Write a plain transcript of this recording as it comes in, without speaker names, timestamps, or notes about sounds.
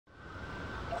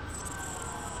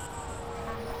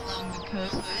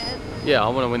Yeah, I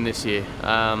want to win this year.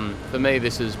 For me,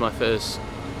 this is my first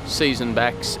season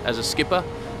back as a skipper.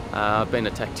 I've been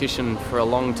a tactician for a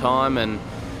long time, and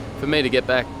for me to get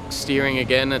back steering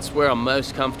again, it's where I'm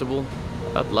most comfortable.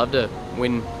 I'd love to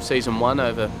win season 1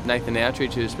 over Nathan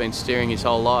Outridge, who's been steering his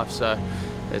whole life, so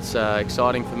it's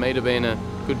exciting for me to be in a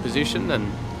good position,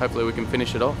 and hopefully we can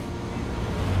finish it off.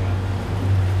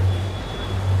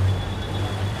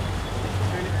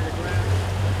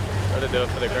 Got to do it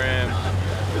for the gram.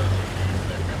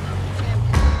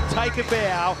 Take a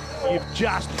bow, you've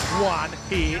just won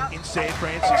here in San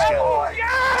Francisco. Oh,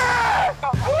 yeah!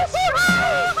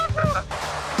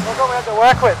 Look what we have to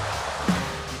work with.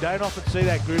 You don't often see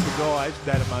that group of guys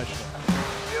that emotional.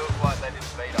 Feels like they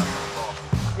didn't beat us before.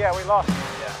 Yeah, we lost.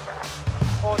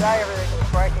 Yeah. All day everything was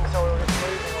breaking, so we were just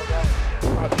losing all day.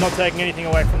 I'm not taking anything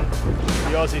away from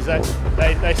the Aussies.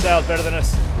 They sailed better than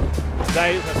us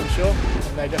today, that's for sure,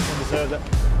 and they definitely deserved it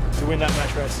to win that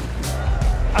match race.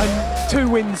 And 2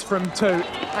 wins from 2.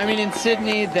 I mean, in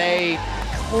Sydney, they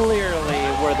clearly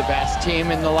were the best team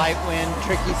in the light wind,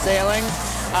 tricky sailing.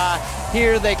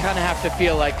 Here, they kind of have to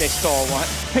feel like they stole one.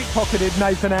 Pickpocketed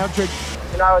Nathan Outridge.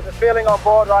 You know, the feeling on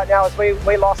board right now is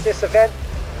we lost this event.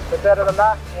 We're better than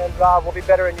that, and we'll be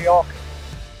better in New York.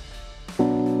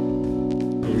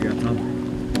 What do we got,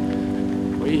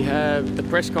 Tom? We have the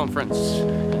press conference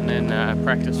and then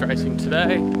practice racing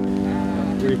today.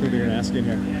 What do you think they're going to ask in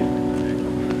here?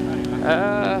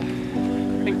 I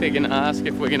think they're going to ask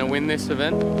if we're going to win this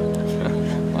event,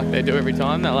 like they do every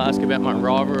time. They'll ask about my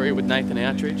rivalry with Nathan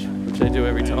Outridge, which they do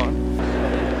every time.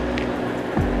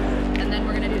 And then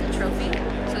we're going to do the trophy,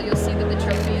 so you'll see that the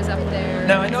trophy is up there.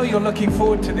 Now, I know you're looking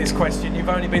forward to this question. You've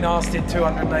only been asked it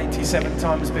 287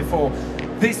 times before.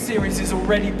 This series is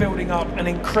already building up an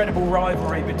incredible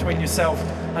rivalry between yourself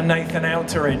and Nathan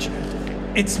Outridge.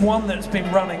 It's one that's been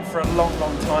running for a long,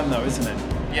 long time though, isn't it?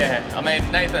 Yeah, I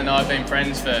mean, Nathan and I have been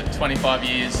friends for 25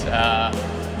 years. Yeah,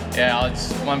 I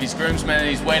was one of his groomsmen at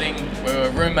his wedding. We were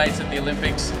roommates at the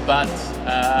Olympics, but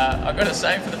I've got to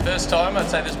say, for the first time, I'd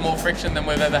say there's more friction than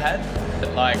we've ever had.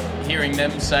 Like, hearing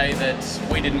them say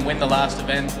that we didn't win the last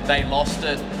event, they lost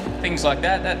it, things like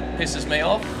that, that pisses me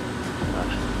off.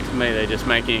 To me, they're just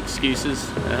making excuses,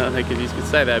 because you could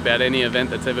say that about any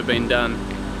event that's ever been done.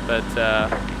 But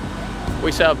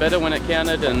we sailed better when it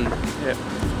counted, and yeah,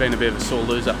 it's been a bit of a sore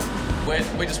loser.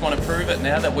 We just want to prove it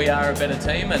now that we are a better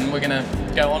team, and we're going to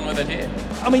go on with it here.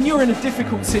 I mean, you're in a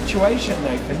difficult situation,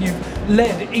 Nathan. You've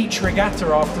led each regatta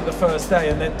after the first day,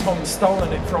 and then Tom's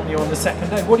stolen it from you on the second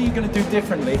day. What are you going to do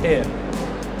differently here?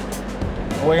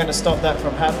 Well, we're going to stop that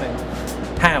from happening.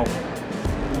 How?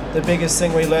 The biggest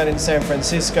thing we learned in San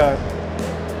Francisco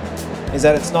is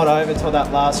that it's not over till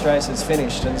that last race is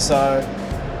finished. And so,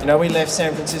 you know, we left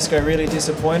San Francisco really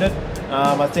disappointed.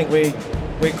 I think we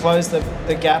closed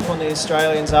the gap on the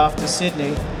Australians after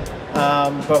Sydney,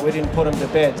 but we didn't put them to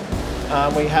bed.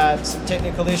 We had some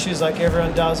technical issues like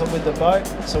everyone does with the boat,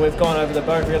 so we've gone over the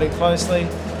boat really closely.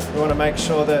 We want to make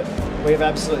sure that we have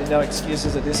absolutely no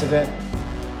excuses at this event.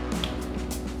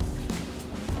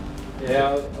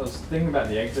 Yeah, I was thinking about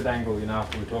the exit angle, you know,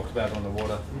 after we talked about it on the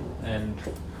water, and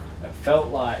it felt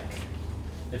like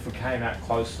if we came out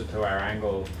closer to our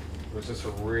angle, it was just a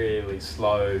really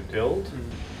slow build.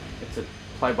 It's a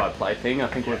play-by-play thing. I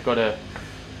think we've got to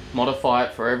modify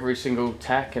it for every single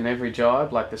tack and every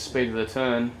jibe, like the speed of the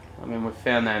turn. I mean, we've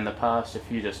found that in the past, if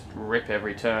you just rip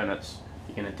every turn,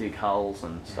 you're going to dig hulls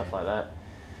and stuff like that.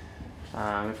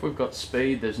 If we've got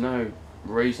speed, there's no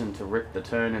reason to rip the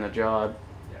turn in a jibe.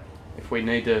 If we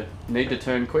need to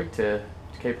turn quick to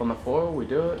keep on the foil, we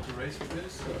do it.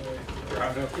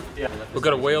 We've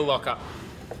got a wheel lock up.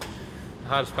 The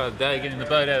hardest part of the day, getting the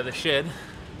boat out of the shed.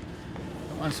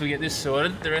 Once we get this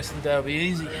sorted, the rest of the day will be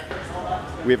easy.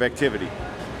 We have activity,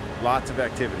 lots of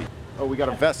activity. Oh, we got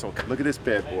a vessel. Look at this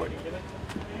bad boy.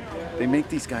 They make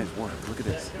these guys work. Look at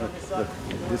this. Look.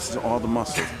 This is all the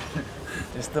muscle.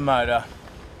 Just the motor.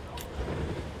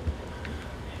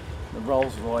 The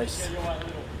Rolls Royce.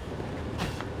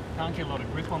 Can't get a lot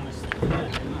of grip on this thing.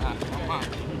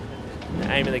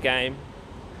 The aim of the game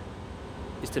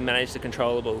is to manage the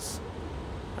controllables.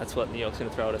 That's what New York's going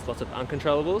to throw at us, lots of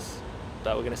uncontrollables,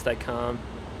 but we're going to stay calm.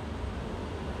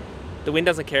 The wind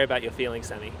doesn't care about your feelings,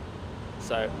 Sammy,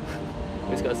 so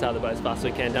we just got to sail the boat as fast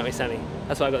as we can, don't we, Sammy?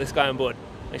 That's why I got this guy on board.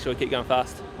 Make sure we keep going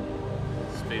fast.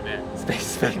 Speed man.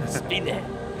 Speed man.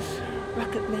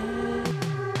 Rocket man.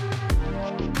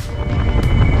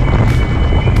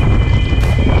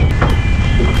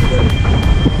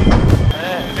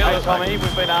 Hey Tommy,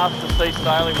 we've been asked to cease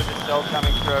sailing with this dog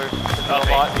coming through. There's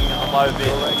a lightning and a low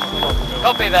bid.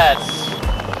 Copy that.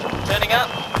 Turning up.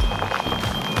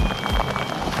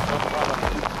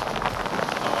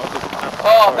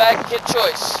 Oh, bad kit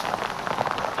choice.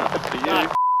 For you.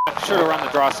 Should have run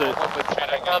the dry suit.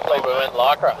 I can't believe we went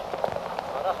Lycra.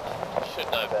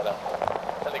 Should know better.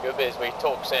 And the good bit is we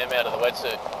talked Sam out of the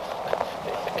wetsuit.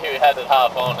 He had it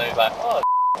half on and he's like, oh.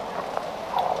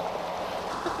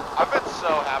 I've been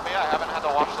so happy I haven't had to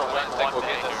watch the wind one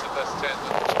day through this tent.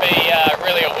 Be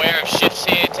really aware of shifts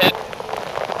here, Ted.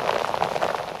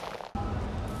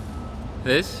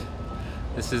 This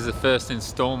is the first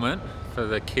installment for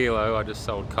the kilo I just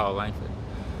sold Kyle Langford.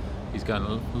 He's gone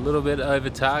a little bit over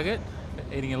target,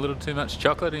 eating a little too much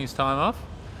chocolate in his time off,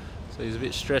 so he's a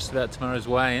bit stressed about tomorrow's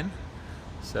weigh-in.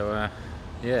 So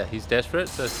yeah, he's desperate,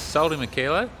 so sold him a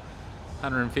kilo,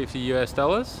 $150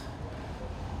 US.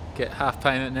 Get half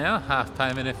payment now, half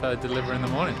payment if I deliver in the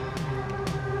morning.